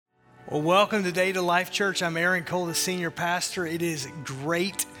Well, welcome to Day to Life Church. I'm Aaron Cole, the senior pastor. It is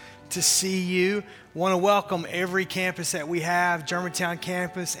great to see you. Want to welcome every campus that we have: Germantown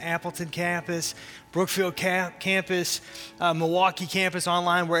campus, Appleton campus, Brookfield campus, Milwaukee campus,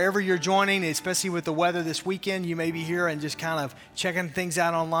 online, wherever you're joining, especially with the weather this weekend. You may be here and just kind of checking things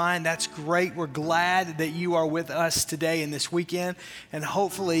out online. That's great. We're glad that you are with us today and this weekend, and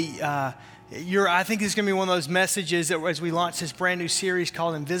hopefully I think this is going to be one of those messages that as we launch this brand new series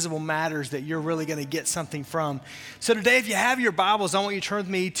called Invisible Matters, that you're really going to get something from. So today, if you have your Bibles, I want you to turn with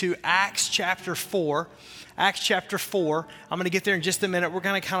me to Acts chapter 4. Acts chapter 4. I'm going to get there in just a minute. We're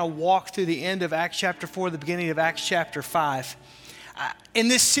going to kind of walk through the end of Acts chapter 4, the beginning of Acts chapter 5. In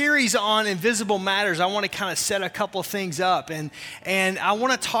this series on Invisible Matters, I want to kind of set a couple of things up. And I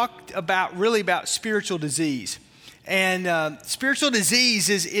want to talk about spiritual disease. And spiritual disease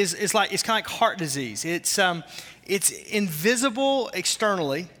is kind of like heart disease. It's invisible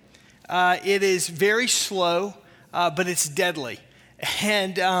externally. It is very slow, but it's deadly.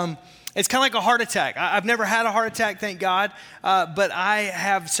 And it's kind of like a heart attack. I've never had a heart attack, thank God, but I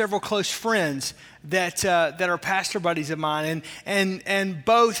have several close friends that are pastor buddies of mine, and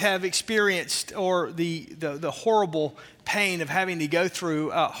both have experienced the horrible pain of having to go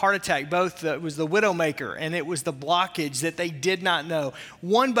through a heart attack. Both it was the widowmaker and it was the blockage that they did not know.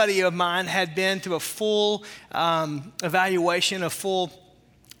 One buddy of mine had been through a full evaluation, a full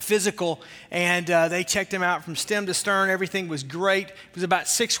physical, and they checked him out from stem to stern. Everything was great. It was about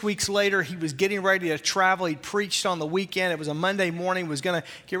 6 weeks later. He was getting ready to travel. He preached on the weekend. It was a Monday morning. Was going to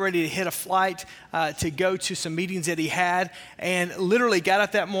get ready to hit a flight to go to some meetings that he had, and literally got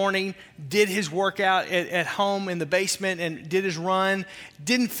up that morning, did his workout at home in the basement, and did his run.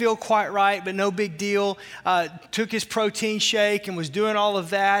 Didn't feel quite right, but no big deal. Took his protein shake and was doing all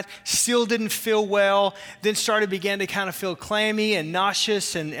of that. Still didn't feel well. Then began to kind of feel clammy and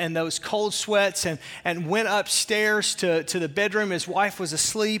nauseous and those cold sweats, and went upstairs to the bedroom. His wife was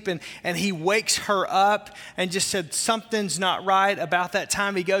asleep, and he wakes her up and just said something's not right. About that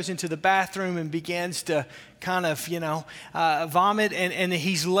time, he goes into the bathroom and begins to kind of, vomit, and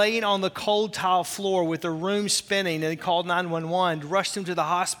he's laying on the cold tile floor with the room spinning, and he called 911, rushed him to the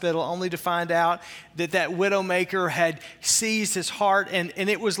hospital, only to find out that widowmaker had seized his heart, and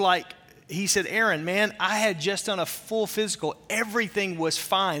it was like, he said, Aaron, man, I had just done a full physical. Everything was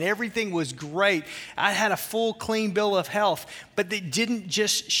fine. Everything was great. I had a full, clean bill of health, but it didn't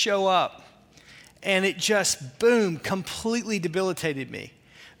just show up. And it just, boom, completely debilitated me.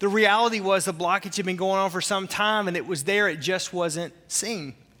 The reality was the blockage had been going on for some time, and it was there. It just wasn't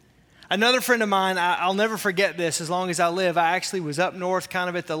seen. Another friend of mine, I'll never forget this as long as I live. I actually was up north kind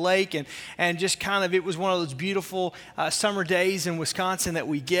of at the lake, and just kind of, it was one of those beautiful summer days in Wisconsin that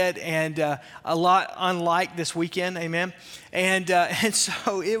we get, and a lot unlike this weekend, amen? And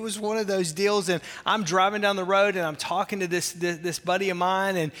so it was one of those deals, and I'm driving down the road, and I'm talking to this buddy of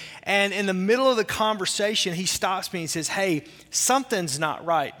mine, and in the middle of the conversation, he stops me and says, hey, something's not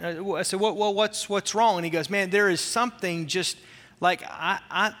right. I said, what's wrong? And he goes, man, there is something just like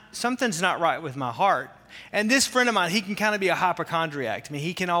something's not right with my heart. And this friend of mine, he can kind of be a hypochondriac. I mean,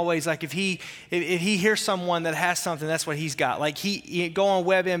 he can always, like, if he hears someone that has something, that's what he's got. Like, he go on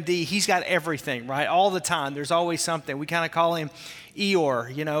WebMD, he's got everything, right? All the time. There's always something. We kind of call him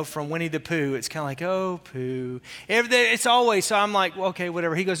Eeyore, from Winnie the Pooh. It's kind of like, oh, Pooh. It's always, so I'm like, well, okay,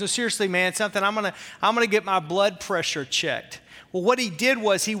 whatever. He goes, no, seriously, man, something, I'm gonna get my blood pressure checked. Well, what he did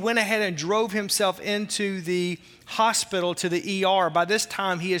was he went ahead and drove himself into the hospital, to the ER. By this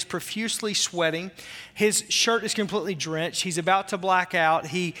time, he is profusely sweating. His shirt is completely drenched. He's about to black out.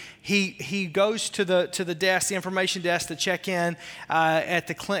 He goes to the desk, the information desk, to check in at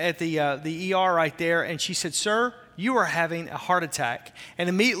the ER right there, and she said, "Sir, you are having a heart attack." And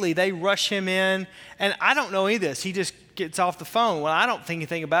immediately they rush him in, and I don't know any of this. He just gets off the phone. Well, I don't think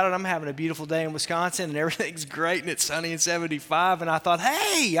anything about it. I'm having a beautiful day in Wisconsin, and everything's great, and it's sunny and 75. And I thought,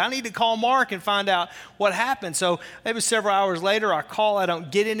 hey, I need to call Mark and find out what happened. So it was several hours later. I call. I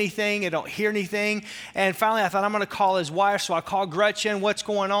don't get anything. I don't hear anything. And finally, I thought, I'm going to call his wife. So I called Gretchen. What's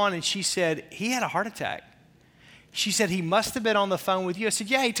going on? And she said, he had a heart attack. She said, he must have been on the phone with you. I said,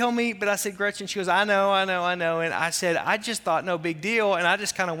 yeah, he told me. But I said, Gretchen, she goes, I know. And I said, I just thought no big deal. And I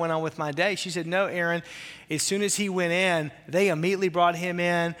just kind of went on with my day. She said, no, Aaron, as soon as he went in, they immediately brought him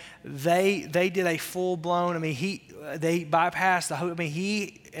in. They did a full-blown, they bypassed the whole,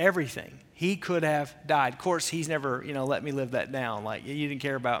 everything. He could have died. Of course, he's never, let me live that down. Like, you didn't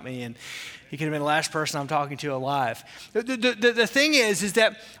care about me. And he could have been the last person I'm talking to alive. The thing is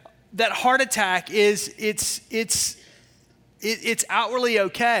that heart attack it's outwardly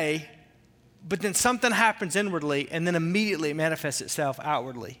okay, but then something happens inwardly, and then immediately it manifests itself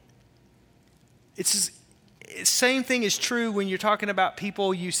outwardly. Same thing is true when you're talking about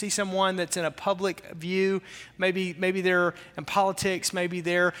people. You see someone that's in a public view. Maybe they're in politics. Maybe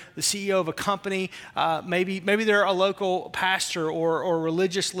they're the CEO of a company. Maybe they're a local pastor or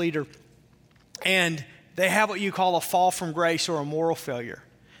religious leader. And they have what you call a fall from grace or a moral failure.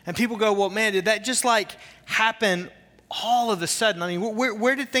 And people go, well, man, did that just like happen all of a sudden? I mean,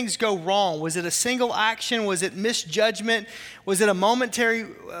 where did things go wrong? Was it a single action? Was it misjudgment? Was it a momentary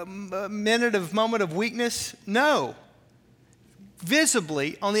moment of weakness? No.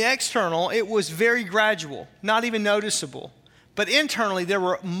 Visibly, on the external, it was very gradual, not even noticeable. But internally, there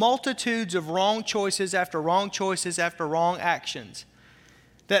were multitudes of wrong choices after wrong choices after wrong actions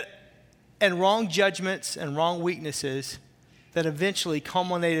and wrong judgments and wrong weaknesses that eventually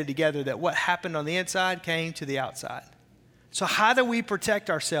culminated together, that what happened on the inside came to the outside. So how do we protect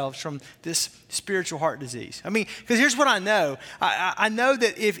ourselves from this spiritual heart disease? I mean, because here's what I know. I know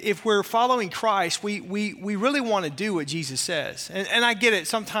that if we're following Christ, we really want to do what Jesus says. And I get it.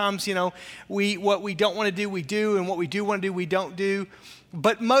 Sometimes, what we don't want to do, we do. And what we do want to do, we don't do.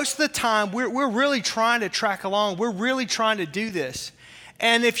 But most of the time, we're really trying to track along. We're really trying to do this.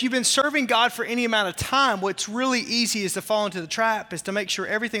 And if you've been serving God for any amount of time, what's really easy is to fall into the trap, is to make sure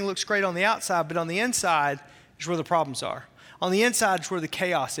everything looks great on the outside, but on the inside is where the problems are. On the inside is where the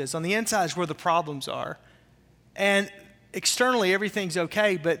chaos is. On the inside is where the problems are. And externally, everything's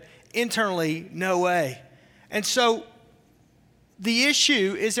okay, but internally, no way. And so the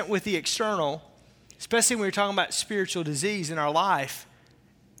issue isn't with the external, especially when we're talking about spiritual disease in our life.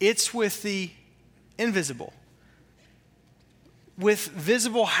 It's with the invisible. With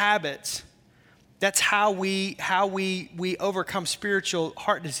visible habits, that's how we overcome spiritual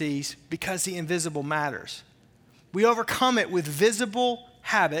heart disease, because the invisible matters. We overcome it with visible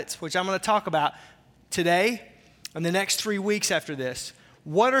habits, which I'm going to talk about today and the next 3 weeks after this.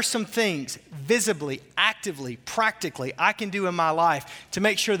 What are some things visibly, actively, practically I can do in my life to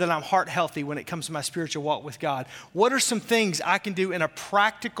make sure that I'm heart healthy when it comes to my spiritual walk with God? What are some things I can do in a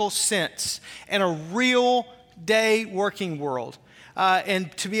practical sense, in a real day working world?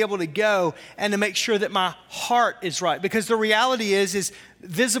 And to be able to go and to make sure that my heart is right. Because the reality is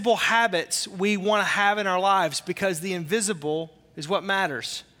visible habits we want to have in our lives, because the invisible is what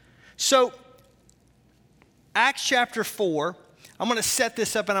matters. So, Acts chapter 4, I'm going to set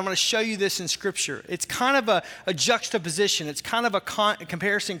this up and I'm going to show you this in Scripture. It's kind of a juxtaposition. It's kind of a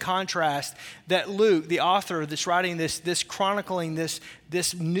comparison contrast that Luke, the author that's writing this chronicling this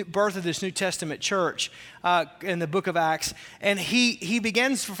birth of this New Testament church in the book of Acts. And he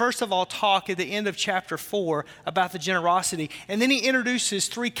begins, first of all, talk at the end of chapter 4 about the generosity. And then he introduces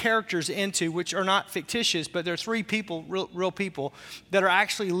 3 characters which are not fictitious, but they're 3 people, real people, that are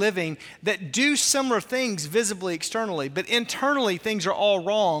actually living, that do similar things visibly, externally. But internally, things are all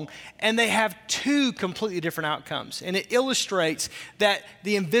wrong, and they have 2 completely different outcomes. And it illustrates that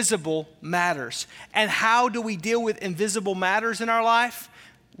the invisible matters. And how do we deal with invisible matters in our life?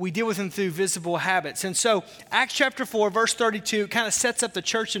 We deal with them through visible habits. And so Acts chapter 4, verse 32 kind of sets up the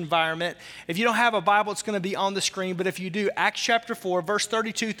church environment. If you don't have a Bible, it's going to be on the screen. But if you do, Acts chapter 4, verse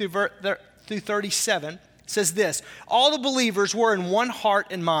 32 through 37 says this: all the believers were in one heart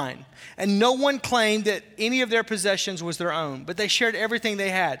and mind, and no one claimed that any of their possessions was their own, but they shared everything they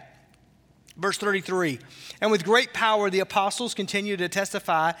had. Verse 33, and with great power the apostles continued to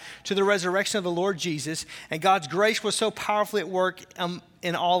testify to the resurrection of the Lord Jesus, and God's grace was so powerfully at work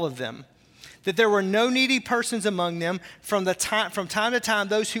in all of them, that there were no needy persons among them. From time to time,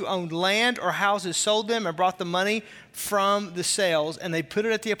 those who owned land or houses sold them and brought the money from the sales, and they put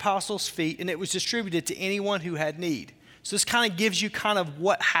it at the apostles' feet, and it was distributed to anyone who had need. So this kind of gives you kind of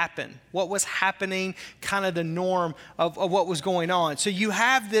what happened, what was happening, kind of the norm of what was going on. So you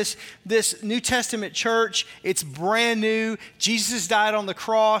have this New Testament church. It's brand new. Jesus died on the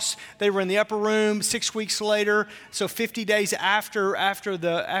cross. They were in the upper room 6 weeks later. So 50 days after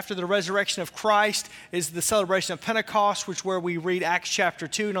the resurrection of Christ is the celebration of Pentecost, which where we read Acts chapter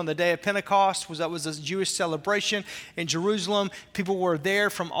 2. And on the day of Pentecost was a Jewish celebration in Jerusalem. People were there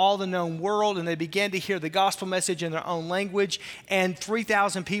from all the known world, and they began to hear the gospel message in their own language, and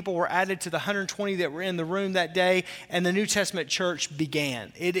 3,000 people were added to the 120 that were in the room that day, and the New Testament church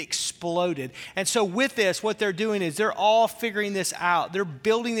began. It exploded. And so with this, what they're doing is they're all figuring this out. They're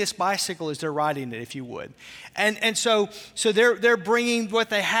building this bicycle as they're riding it, if you would. And so they're bringing what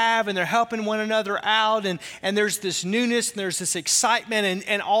they have, and they're helping one another out, and there's this newness, and there's this excitement,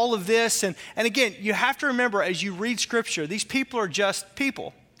 and all of this. And again, you have to remember as you read Scripture, these people are just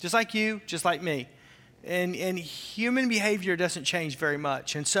people, just like you, just like me. And human behavior doesn't change very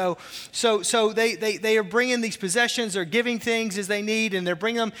much. And so they are bringing these possessions, they're giving things as they need, and they're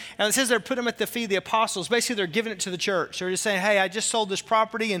bringing them, and it says they're putting them at the feet of the apostles. Basically, they're giving it to the church. They're just saying, hey, I just sold this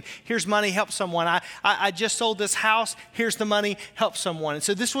property, and here's money, help someone. I just sold this house, here's the money, help someone. And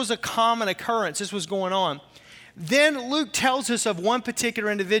so this was a common occurrence. This was going on. Then Luke tells us of one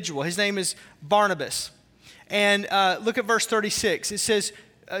particular individual. His name is Barnabas. And look at verse 36. It says,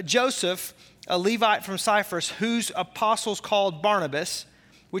 Joseph, a Levite from Cyprus, whose apostles called Barnabas,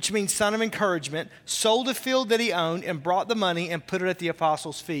 which means son of encouragement, sold a field that he owned and brought the money and put it at the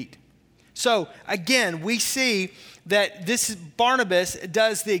apostles' feet. So again, we see that this Barnabas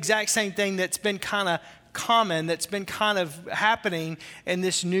does the exact same thing that's been kind of common, that's been kind of happening in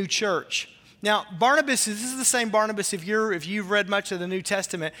this new church. Now, Barnabas, this is the same Barnabas, if you've read much of the New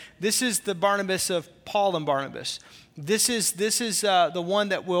Testament, this is the Barnabas of Paul and Barnabas. This is the one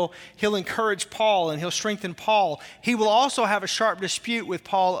that he'll encourage Paul and he'll strengthen Paul. He will also have a sharp dispute with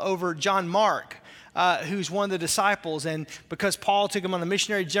Paul over John Mark, who's one of the disciples. And because Paul took him on a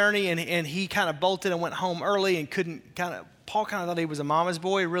missionary journey and he kind of bolted and went home early and Paul kind of thought he was a mama's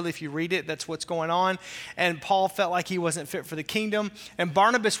boy. Really, if you read it, that's what's going on. And Paul felt like he wasn't fit for the kingdom. And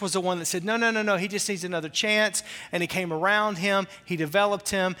Barnabas was the one that said, no, he just needs another chance. And he came around him. He developed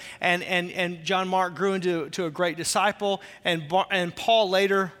him. And John Mark grew into a great disciple. And Paul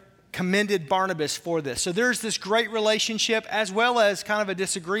later commended Barnabas for this. So there's this great relationship as well as kind of a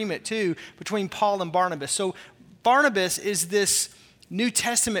disagreement, too, between Paul and Barnabas. So Barnabas is this New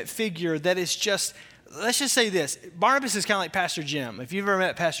Testament figure that is just... Let's just say this. Barnabas is kind of like Pastor Jim. If you've ever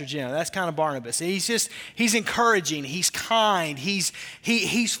met Pastor Jim, that's kind of Barnabas. He's encouraging. He's kind. He's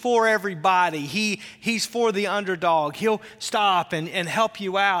for everybody. He's for the underdog. He'll stop and help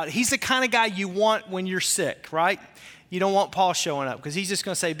you out. He's the kind of guy you want when you're sick, right? You don't want Paul showing up because he's just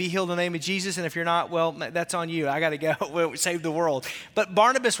going to say, be healed in the name of Jesus. And if you're not, well, that's on you. I got to go. We'll save the world. But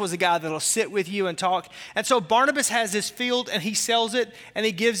Barnabas was a guy that'll sit with you and talk. And so Barnabas has this field and he sells it and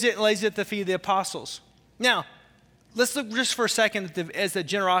he gives it and lays it at the feet of the apostles. Now, let's look just for a second at the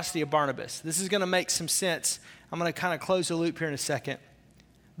generosity of Barnabas. This is going to make some sense. I'm going to kind of close the loop here in a second.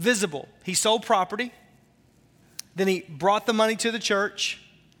 Visible. He sold property. Then he brought the money to the church.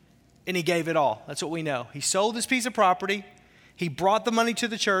 And he gave it all. That's what we know. He sold this piece of property, he brought the money to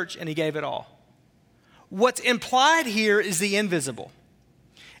the church, and he gave it all. What's implied here is the invisible.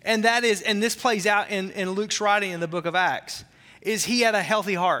 And that is, and this plays out in Luke's writing in the book of Acts, is he had a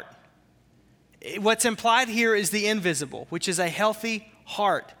healthy heart. What's implied here is the invisible, which is a healthy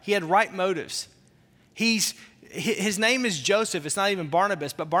heart. He had right motives. His name is Joseph. It's not even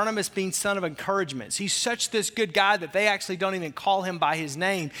Barnabas, but Barnabas means son of encouragement. He's such this good guy that they actually don't even call him by his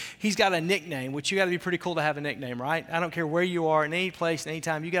name. He's got a nickname, which you got to be pretty cool to have a nickname, right? I don't care where you are, in any place, any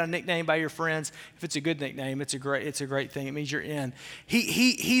time. You got a nickname by your friends. If it's a good nickname, it's a great thing. It means you're in.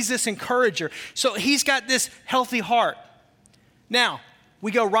 He's this encourager. So he's got this healthy heart. Now,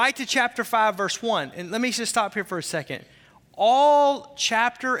 we go right to chapter 5, verse 1. And let me just stop here for a second. All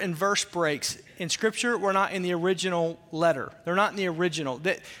chapter and verse breaks in Scripture were not in the original letter. They're not in the original.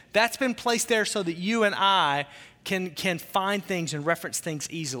 That's been placed there so that you and I can find things and reference things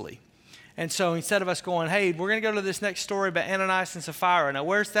easily. And so instead of us going, hey, we're going to go to this next story about Ananias and Sapphira. Now,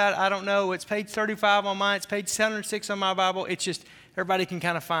 where's that? I don't know. It's page 35 on mine. It's page 706 on my Bible. It's just everybody can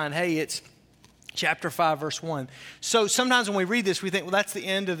kind of find, hey, it's chapter 5, verse 1. So sometimes when we read this, we think, well, that's the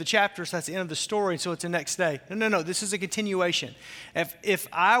end of the chapter, so that's the end of the story, so it's the next day. No, this is a continuation. If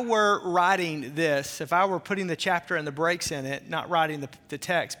I were writing this, if I were putting the chapter and the breaks in it, not writing the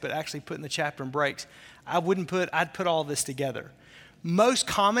text, but actually putting the chapter and breaks, I'd put all this together. Most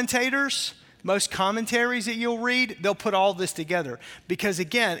commentaries that you'll read, they'll put all this together. Because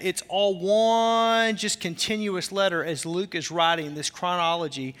again, it's all one just continuous letter as Luke is writing this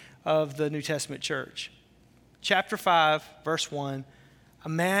chronology of the New Testament church. Chapter 5, verse 1, a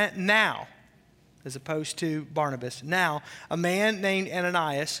man now, as opposed to Barnabas, now a man named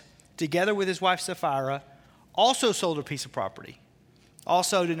Ananias, together with his wife Sapphira, also sold a piece of property.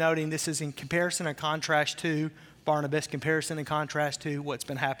 Also denoting this is in comparison and contrast to Barnabas, comparison and contrast to what's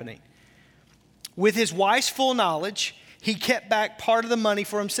been happening. With his wife's full knowledge, he kept back part of the money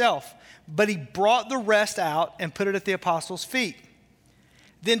for himself, but he brought the rest out and put it at the apostles' feet.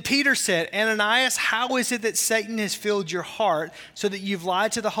 Then Peter said, Ananias, how is it that Satan has filled your heart so that you've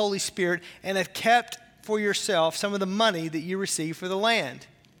lied to the Holy Spirit and have kept for yourself some of the money that you received for the land?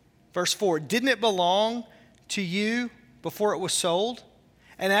 Verse 4, didn't it belong to you before it was sold?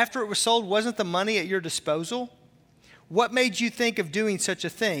 And after it was sold, wasn't the money at your disposal? What made you think of doing such a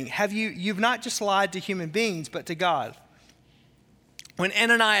thing? You've not just lied to human beings, but to God. When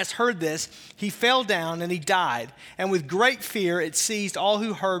Ananias heard this, he fell down and he died. And with great fear, it seized all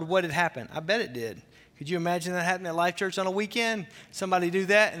who heard what had happened. I bet it did. Could you imagine that happening at Life Church on a weekend? Somebody do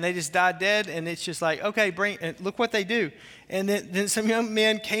that and they just died dead, and it's just like, okay, and look what they do. And then some young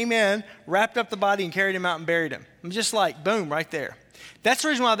men came in, wrapped up the body and carried him out and buried him. I'm just like, boom, right there. That's the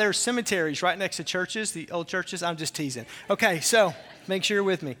reason why there's cemeteries right next to churches, the old churches. I'm just teasing. Okay, so make sure you're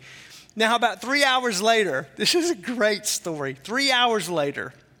with me. Now, about 3 hours later, this is a great story. 3 hours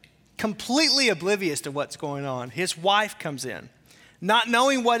later, completely oblivious to what's going on, his wife comes in, not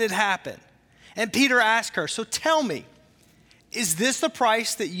knowing what had happened. And Peter asked her, so tell me, is this the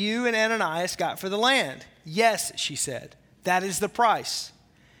price that you and Ananias got for the land? Yes, she said, that is the price.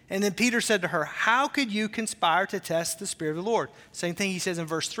 And then Peter said to her, how could you conspire to test the Spirit of the Lord? Same thing he says in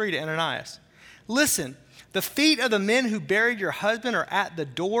verse 3 to Ananias. Listen, the feet of the men who buried your husband are at the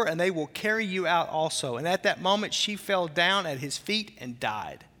door, and they will carry you out also. And at that moment, she fell down at his feet and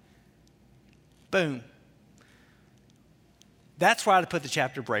died. Boom. That's why I put the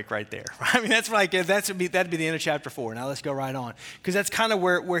chapter break right there. I mean, that'd be the end of chapter 4. Now let's go right on, because that's kind of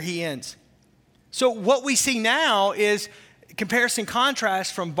where he ends. So what we see now is comparison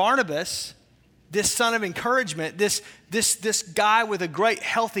contrast from Barnabas, this son of encouragement, this guy with a great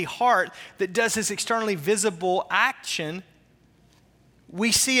healthy heart that does this externally visible action.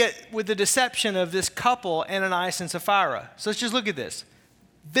 We see it with the deception of this couple, Ananias and Sapphira. So let's just look at this.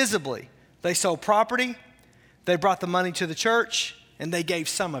 Visibly, they sold property, they brought the money to the church, and they gave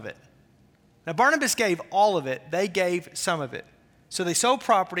some of it. Now Barnabas gave all of it, they gave some of it. So they sold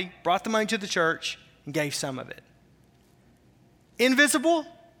property, brought the money to the church, and gave some of it. Invisible,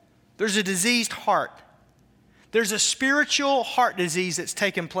 there's a diseased heart. There's a spiritual heart disease that's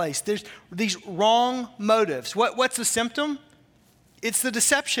taken place. There's these wrong motives. What's the symptom? It's the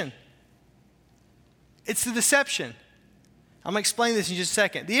deception. It's the deception. I'm going to explain this in just a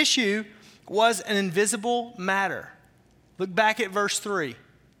second. The issue was an invisible matter. Look back at verse 3.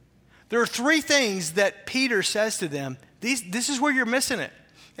 There are 3 things that Peter says to them. This is where you're missing it.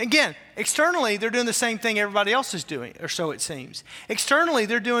 Again, externally, they're doing the same thing everybody else is doing, or so it seems. Externally,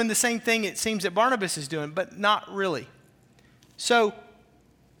 they're doing the same thing it seems that Barnabas is doing, but not really. So,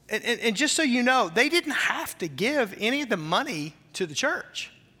 and just so you know, they didn't have to give any of the money to the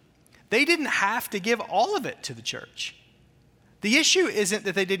church. They didn't have to give all of it to the church. The issue isn't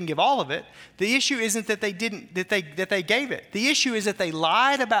that they didn't give all of it. The issue isn't that they gave it. The issue is that they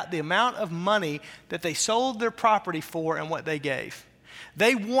lied about the amount of money that they sold their property for and what they gave.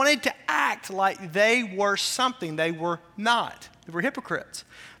 They wanted to act like they were something they were not. They were hypocrites.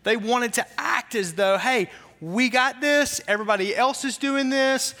 They wanted to act as though, hey, we got this, everybody else is doing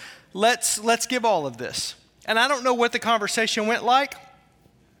this, let's give all of this. And I don't know what the conversation went like,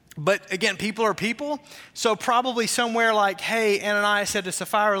 but again, people are people. So probably somewhere like, hey, Ananias said to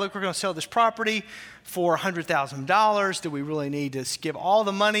Sapphira, look, we're going to sell this property for $100,000. Do we really need to give all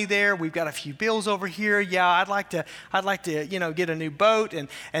the money there? We've got a few bills over here. Yeah, I'd like to, get a new boat,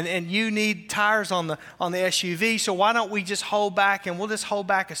 and you need tires on the SUV. So why don't we just hold back, and we'll just hold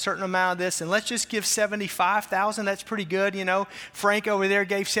back a certain amount of this, and let's just give $75,000. That's pretty good, Frank over there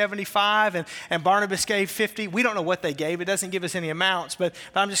gave 75, and Barnabas gave 50. We don't know what they gave. It doesn't give us any amounts, but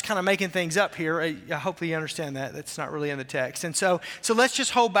I'm just kind of making things up here. Hopefully you understand that. That's not really in the text. And so let's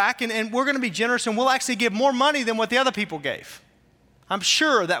just hold back, and we're going to be generous, and we'll actually give more money than what the other people gave. I'm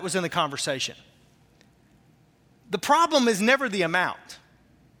sure that was in the conversation. The problem is never the amount.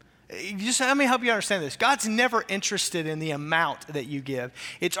 Just let me help you understand this. God's never interested in the amount that you give.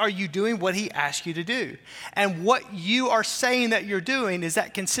 It's, are you doing what he asked you to do? And what you are saying that you're doing, is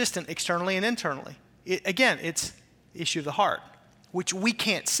that consistent externally and internally? Again, it's the issue of the heart, which we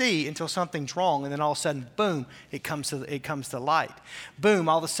can't see until something's wrong, and then all of a sudden, boom, it comes to light. Boom,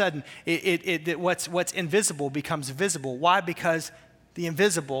 all of a sudden, what's invisible becomes visible. Why? Because the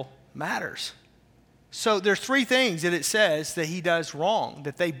invisible matters. So there's 3 things that it says that he does wrong,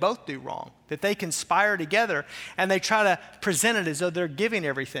 that they both do wrong, that they conspire together, and they try to present it as though they're giving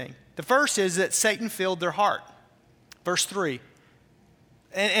everything. The first is that Satan filled their heart. Verse 3.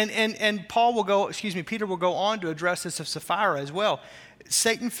 And Peter will go on to address this of Sapphira as well.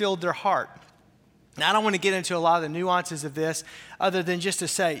 Satan filled their heart. Now, I don't want to get into a lot of the nuances of this, other than just to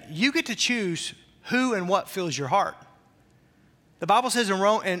say, you get to choose who and what fills your heart. The Bible says in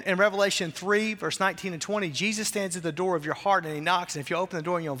Revelation 3, verse 19 and 20, Jesus stands at the door of your heart and he knocks, and if you open the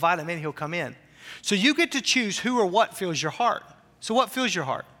door and you invite him in, he'll come in. So you get to choose who or what fills your heart. So what fills your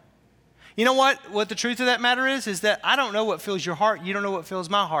heart? You know what the truth of that matter is that I don't know what fills your heart. You don't know what fills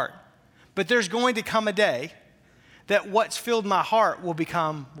my heart. But there's going to come a day that what's filled my heart will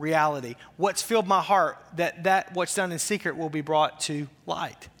become reality. What's filled my heart, that what's done in secret will be brought to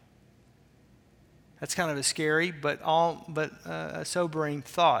light. That's kind of a scary but a sobering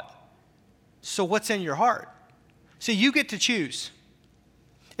thought. So what's in your heart? See, you get to choose.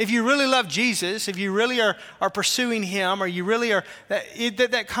 If you really love Jesus, if you really are pursuing him, or you really are,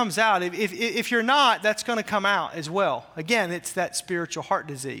 that comes out. If you're not, that's going to come out as well. Again, it's that spiritual heart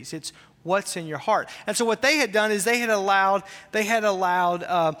disease. It's what's in your heart. And so what they had done is they had allowed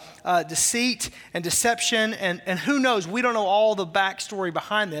deceit and deception, and who knows, we don't know all the backstory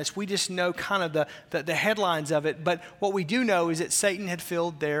behind this. We just know kind of the headlines of it. But what we do know is that Satan had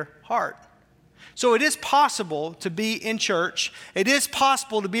filled their heart. So it is possible to be in church. It is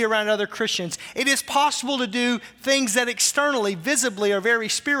possible to be around other Christians. It is possible to do things that externally, visibly, are very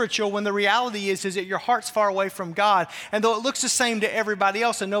spiritual, when the reality is that your heart's far away from God. And though it looks the same to everybody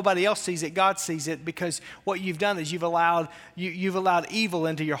else and nobody else sees it, God sees it, because what you've done is you've allowed evil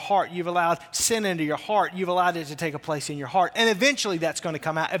into your heart. You've allowed sin into your heart. You've allowed it to take a place in your heart. And eventually that's going to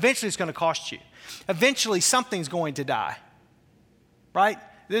come out. Eventually it's going to cost you. Eventually something's going to die. Right?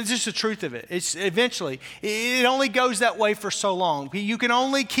 That's just the truth of it. It's eventually, it only goes that way for so long. You can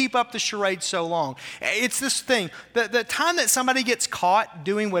only keep up the charade so long. It's this thing, the time that somebody gets caught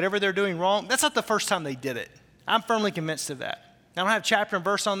doing whatever they're doing wrong, that's not the first time they did it. I'm firmly convinced of that. I don't have chapter and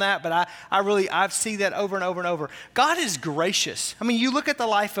verse on that, but I see that over and over and over. God is gracious. I mean, you look at the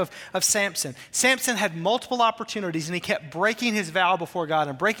life of Samson. Samson had multiple opportunities, and he kept breaking his vow before God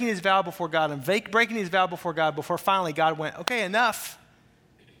and breaking his vow before God and breaking his vow before God before finally God went, okay, enough.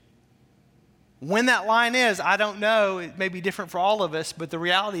 When that line is, I don't know. It may be different for all of us, but the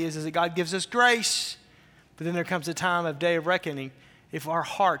reality is that God gives us grace. But then there comes a time of day of reckoning if our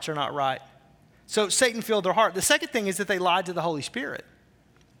hearts are not right. So Satan filled their heart. The second thing is that they lied to the Holy Spirit.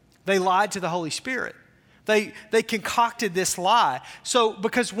 They lied to the Holy Spirit. They concocted this lie. So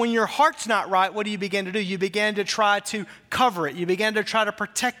because when your heart's not right, what do you begin to do? You begin to try to cover it. You begin to try to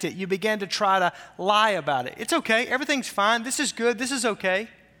protect it. You begin to try to lie about it. It's okay. Everything's fine. This is good. This is okay.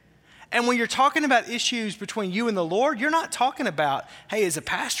 And when you're talking about issues between you and the Lord, you're not talking about, hey, is the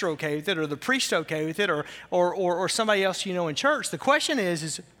pastor okay with it, or the priest okay with it, or somebody else you know in church. The question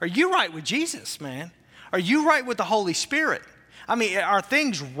is are you right with Jesus, man? Are you right with the Holy Spirit? I mean, are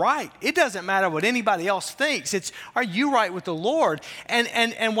things right? It doesn't matter what anybody else thinks. It's, are you right with the Lord?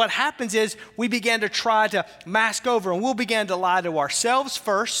 And what happens is we begin to try to mask over, and we'll begin to lie to ourselves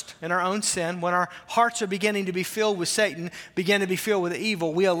first in our own sin. When our hearts are beginning to be filled with Satan, begin to be filled with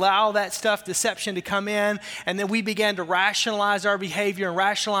evil, we allow that stuff, deception, to come in, and then we begin to rationalize our behavior and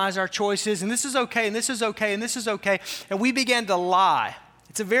rationalize our choices, and this is okay, and this is okay, and this is okay, and we begin to lie.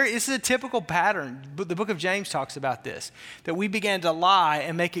 This is a typical pattern. The book of James talks about this, that we began to lie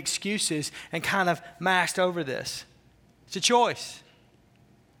and make excuses and kind of masked over this. It's a choice.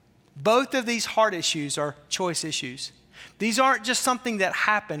 Both of these heart issues are choice issues. These aren't just something that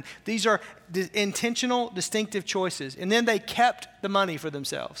happened. These are intentional, distinctive choices. And then they kept the money for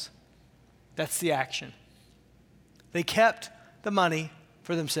themselves. That's the action. They kept the money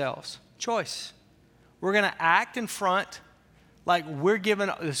for themselves. Choice. We're going to act in front like we're giving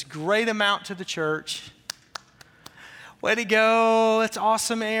this great amount to the church. Way to go. That's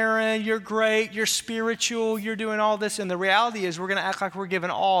awesome, Aaron. You're great. You're spiritual. You're doing all this. And the reality is we're going to act like we're giving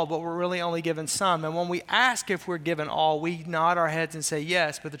all, but we're really only giving some. And when we ask if we're giving all, we nod our heads and say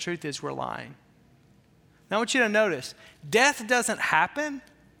yes, but the truth is we're lying. Now I want you to notice, death doesn't happen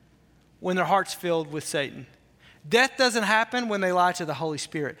when their heart's filled with Satan. Death doesn't happen when they lie to the Holy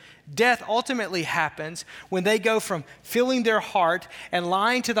Spirit. Death ultimately happens when they go from filling their heart and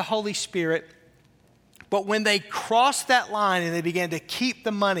lying to the Holy Spirit, but when they cross that line and they begin to keep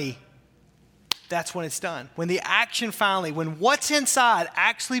the money, that's when it's done. When the action finally, when what's inside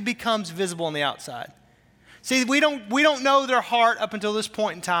actually becomes visible on the outside. See, we don't know their heart up until this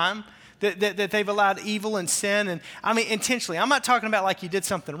point in time. That they've allowed evil and sin, and I mean intentionally. I'm not talking about like you did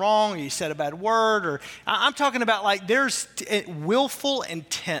something wrong or you said a bad word, or I'm talking about like there's willful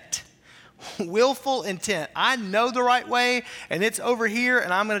intent. Willful intent. I know the right way, and it's over here,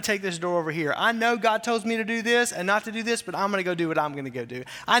 and I'm going to take this door over here. I know God tells me to do this and not to do this, but I'm going to go do what I'm going to go do.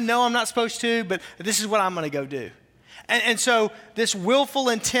 I know I'm not supposed to, but this is what I'm going to go do. And so this willful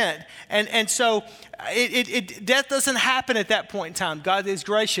intent, and so death doesn't happen at that point in time. God is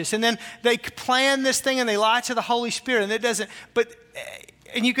gracious. And then they plan this thing and they lie to the Holy Spirit, and it doesn't,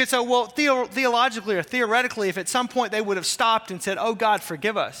 and you could say, well, theologically or theoretically, if at some point they would have stopped and said, oh God,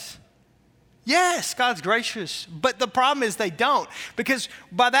 forgive us. Yes, God's gracious. But the problem is they don't, because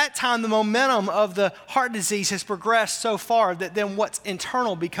by that time the momentum of the heart disease has progressed so far that then what's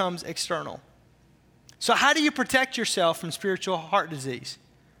internal becomes external. So how do you protect yourself from spiritual heart disease?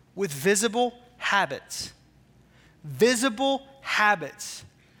 With visible habits. Visible habits.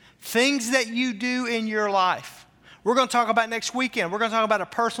 Things that you do in your life. We're going to talk about next weekend. We're going to talk about a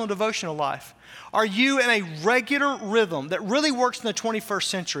personal devotional life. Are you in a regular rhythm that really works in the 21st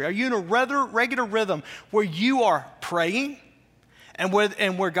century? Are you in a regular rhythm where you are praying and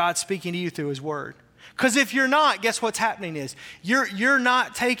where God's speaking to you through his word? Because if you're not, guess what's happening is you're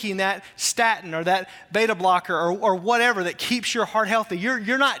not taking that statin or that beta blocker or whatever that keeps your heart healthy.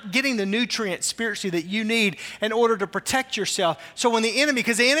 You're not getting the nutrients spiritually that you need in order to protect yourself. So when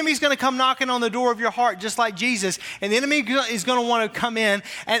because the enemy's going to come knocking on the door of your heart just like Jesus, and the enemy is going to want to come in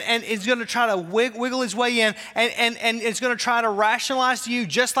and is going to try to wiggle his way in and it's going to try to rationalize to you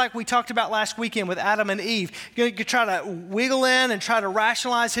just like we talked about last weekend with Adam and Eve. Going to try to wiggle in and try to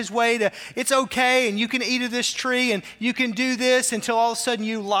rationalize his way to, it's okay, and you can eat of this tree and you can do this, until all of a sudden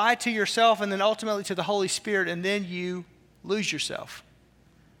you lie to yourself and then ultimately to the Holy Spirit, and then you lose yourself.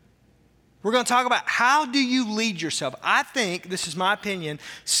 We're going to talk about how do you lead yourself. I think, this is my opinion,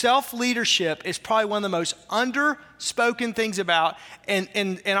 self-leadership is probably one of the most underspoken things about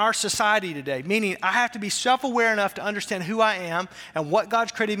in our society today. Meaning I have to be self-aware enough to understand who I am and what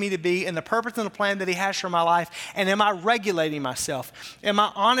God's created me to be and the purpose and the plan that he has for my life. And am I regulating myself? Am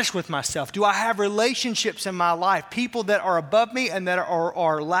I honest with myself? Do I have relationships in my life? People that are above me and that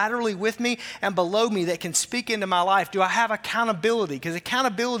are laterally with me and below me that can speak into my life? Do I have accountability? Because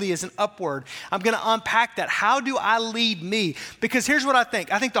accountability is an upward. I'm going to unpack that. How do I lead me? Because here's what I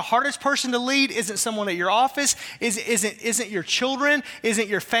think. I think the hardest person to lead isn't someone at your office, isn't your children, isn't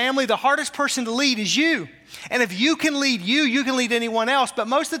your family. The hardest person to lead is you. And if you can lead you can lead anyone else. But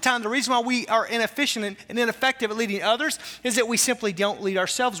most of the time, the reason why we are inefficient and ineffective at leading others is that we simply don't lead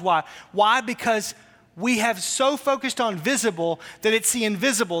ourselves. Why? Why? Because we have so focused on visible that it's the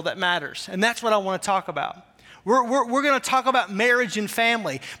invisible that matters. And that's what I want to talk about. We're going to talk about marriage and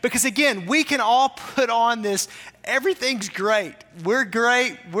family, because again, we can all put on this, everything's great. We're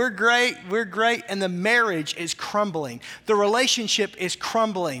great, and the marriage is crumbling. The relationship is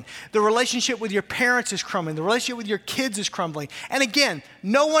crumbling. The relationship with your parents is crumbling. The relationship with your kids is crumbling. And again,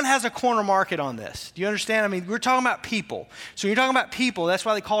 no one has a corner market on this. Do you understand? I mean, we're talking about people. So you're talking about people. That's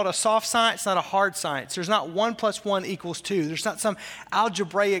why they call it a soft science, not a hard science. There's not 1 + 1 = 2. There's not some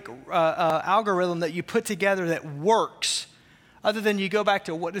algebraic algorithm that you put together that works, other than you go back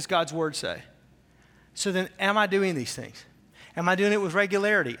to what does God's word say. So then, am I doing these things? Am I doing it with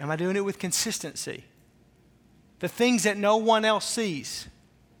regularity? Am I doing it with consistency? The things that no one else sees.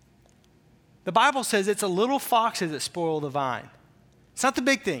 The Bible says it's the little foxes that spoil the vine. It's not the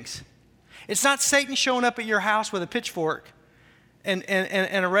big things. It's not Satan showing up at your house with a pitchfork and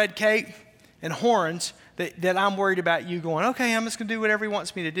a red cape and horns that I'm worried about you going, okay, I'm just going to do whatever he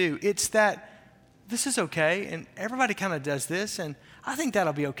wants me to do. It's that this is okay, and everybody kind of does this, and I think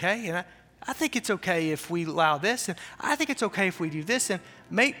that'll be okay, and I think it's okay if we allow this, and I think it's okay if we do this, and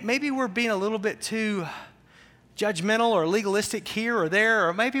maybe we're being a little bit too judgmental or legalistic here or there,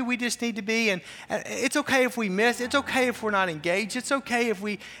 or maybe we just need to be, and it's okay if we miss, it's okay if we're not engaged, it's okay if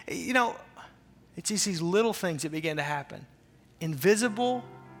we, it's just these little things that begin to happen. Invisible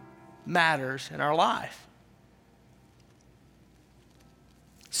matters in our life.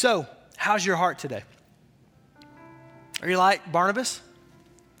 So, how's your heart today? Are you like Barnabas?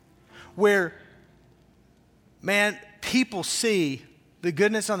 Where, man, people see the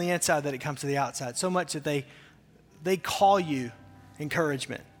goodness on the inside that it comes to the outside so much that they call you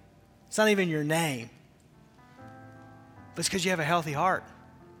encouragement. It's not even your name, but it's because you have a healthy heart.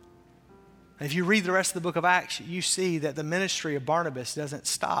 And if you read the rest of the book of Acts, you see that the ministry of Barnabas doesn't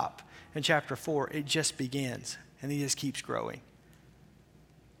stop in chapter 4. It just begins, and he just keeps growing.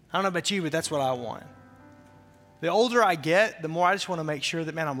 I don't know about you, but that's what I want. The older I get, the more I just want to make sure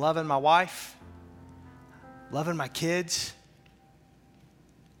that, man, I'm loving my wife, loving my kids.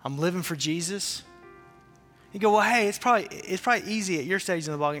 I'm living for Jesus. You go, well, hey, it's probably easy at your stage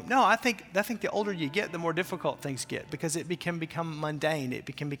in the ballgame. No, I think the older you get, the more difficult things get, because it can become mundane.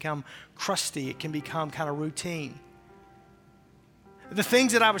 It can become crusty. It can become kind of routine. The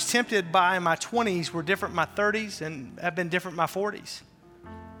things that I was tempted by in my 20s were different in my 30s and have been different in my 40s.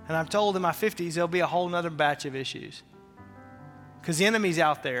 And I'm told in my 50s, there'll be a whole nother batch of issues. Because the enemy's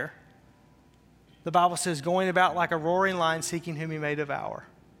out there. The Bible says, going about like a roaring lion, seeking whom he may devour.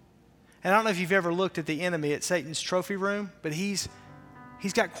 And I don't know if you've ever looked at the enemy at Satan's trophy room, but he's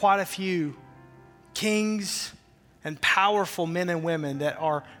got quite a few kings and powerful men and women that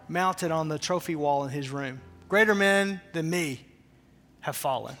are mounted on the trophy wall in his room. Greater men than me have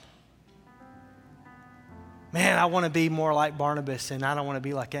fallen. Man, I want to be more like Barnabas, and I don't want to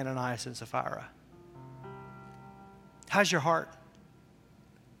be like Ananias and Sapphira. How's your heart?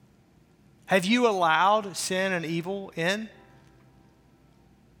 Have you allowed sin and evil in?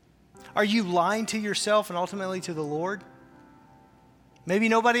 Are you lying to yourself and ultimately to the Lord? Maybe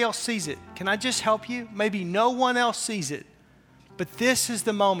nobody else sees it. Can I just help you? Maybe no one else sees it. But this is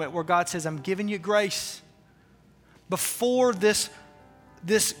the moment where God says, I'm giving you grace. Before this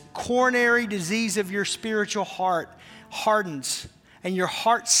coronary disease of your spiritual heart hardens and your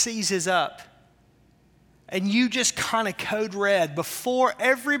heart seizes up, and you just kind of code red, before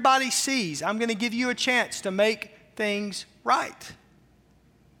everybody sees, I'm going to give you a chance to make things right.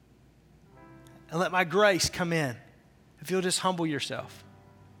 And let my grace come in. If you'll just humble yourself.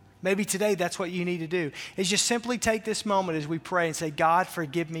 Maybe today that's what you need to do, is just simply take this moment as we pray and say, God,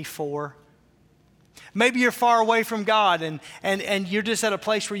 forgive me for. Maybe you're far away from God and you're just at a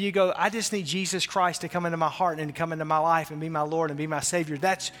place where you go, I just need Jesus Christ to come into my heart and to come into my life and be my Lord and be my Savior.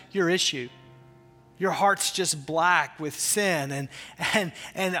 That's your issue. Your heart's just black with sin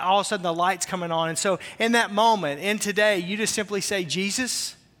and all of a sudden the light's coming on. And so in that moment, in today, you just simply say,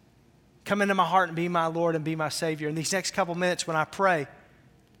 Jesus, come into my heart and be my Lord and be my Savior. In these next couple minutes when I pray,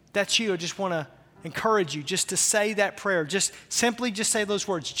 that's you. I just want to encourage you just to say that prayer. Just simply say those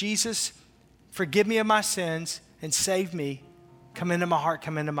words, Jesus, forgive me of my sins and save me. Come into my heart,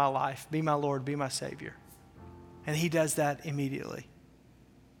 come into my life. Be my Lord, be my Savior. And he does that immediately.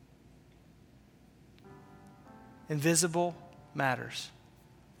 Invisible matters.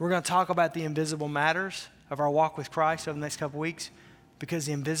 We're going to talk about the invisible matters of our walk with Christ over the next couple weeks because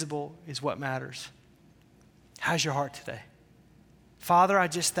the invisible is what matters. How's your heart today? Father, I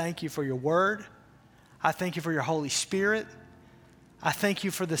just thank you for your word. I thank you for your Holy Spirit. I thank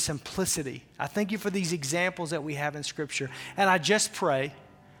you for the simplicity. I thank you for these examples that we have in Scripture. And I just pray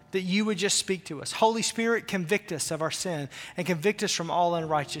that you would just speak to us. Holy Spirit, convict us of our sin and convict us from all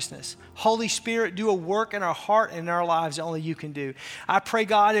unrighteousness. Holy Spirit, do a work in our heart and in our lives that only you can do. I pray,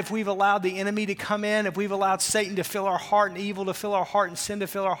 God, if we've allowed the enemy to come in, if we've allowed Satan to fill our heart and evil to fill our heart and sin to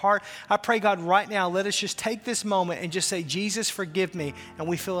fill our heart, I pray, God, right now, let us just take this moment and just say, Jesus, forgive me, and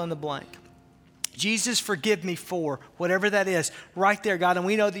we fill in the blank. Jesus, forgive me for whatever that is right there, God. And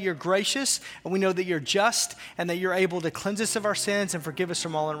we know that you're gracious and we know that you're just and that you're able to cleanse us of our sins and forgive us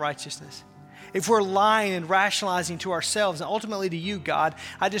from all unrighteousness. If we're lying and rationalizing to ourselves and ultimately to you, God,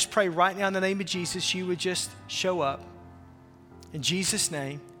 I just pray right now in the name of Jesus, you would just show up in Jesus'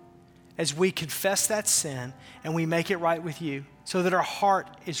 name as we confess that sin and we make it right with you so that our heart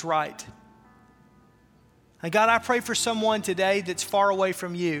is right. And God, I pray for someone today that's far away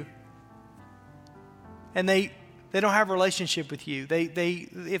from you. And they don't have a relationship with you.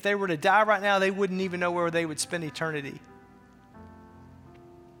 If they were to die right now, they wouldn't even know where they would spend eternity.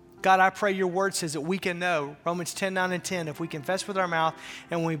 God, I pray your word says that we can know, Romans 10, 9, and 10, if we confess with our mouth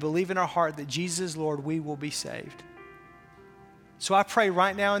and when we believe in our heart that Jesus is Lord, we will be saved. So I pray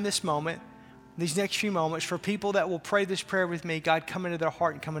right now in this moment, these next few moments, for people that will pray this prayer with me, God, come into their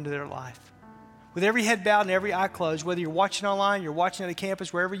heart and come into their life. With every head bowed and every eye closed, whether you're watching online, you're watching at a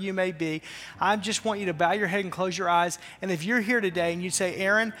campus, wherever you may be, I just want you to bow your head and close your eyes. And if you're here today and you say,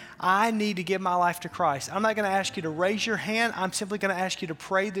 Aaron, I need to give my life to Christ, I'm not going to ask you to raise your hand. I'm simply going to ask you to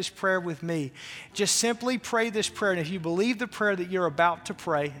pray this prayer with me. Just simply pray this prayer. And if you believe the prayer that you're about to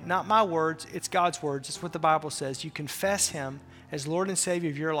pray, not my words, it's God's words. It's what the Bible says. You confess him as Lord and Savior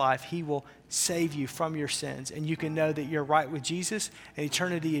of your life. He will save you from your sins. And you can know that you're right with Jesus and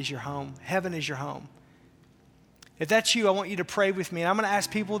eternity is your home. Heaven is your home. If that's you, I want you to pray with me. And I'm going to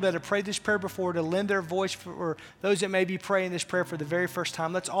ask people that have prayed this prayer before to lend their voice for those that may be praying this prayer for the very first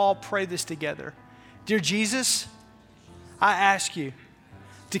time. Let's all pray this together. Dear Jesus, I ask you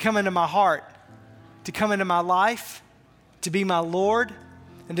to come into my heart, to come into my life, to be my Lord,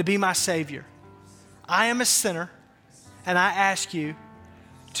 and to be my Savior. I am a sinner, and I ask you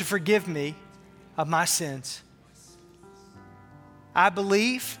to forgive me of my sins. I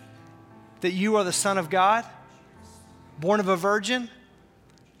believe that you are the Son of God, born of a virgin,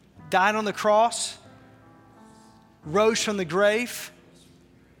 died on the cross, rose from the grave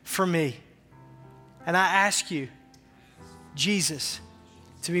for me. And I ask you, Jesus,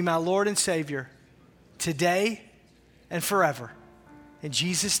 to be my Lord and Savior today and forever. In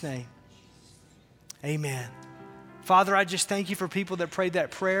Jesus' name, amen. Father, I just thank you for people that prayed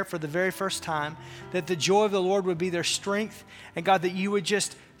that prayer for the very first time, that the joy of the Lord would be their strength, and God, that you would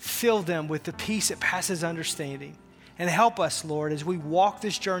just fill them with the peace that passes understanding. And help us, Lord, as we walk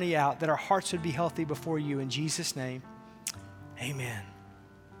this journey out, that our hearts would be healthy before you. In Jesus' name, amen.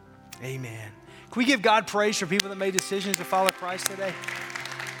 Amen. Can we give God praise for people that made decisions to follow Christ today?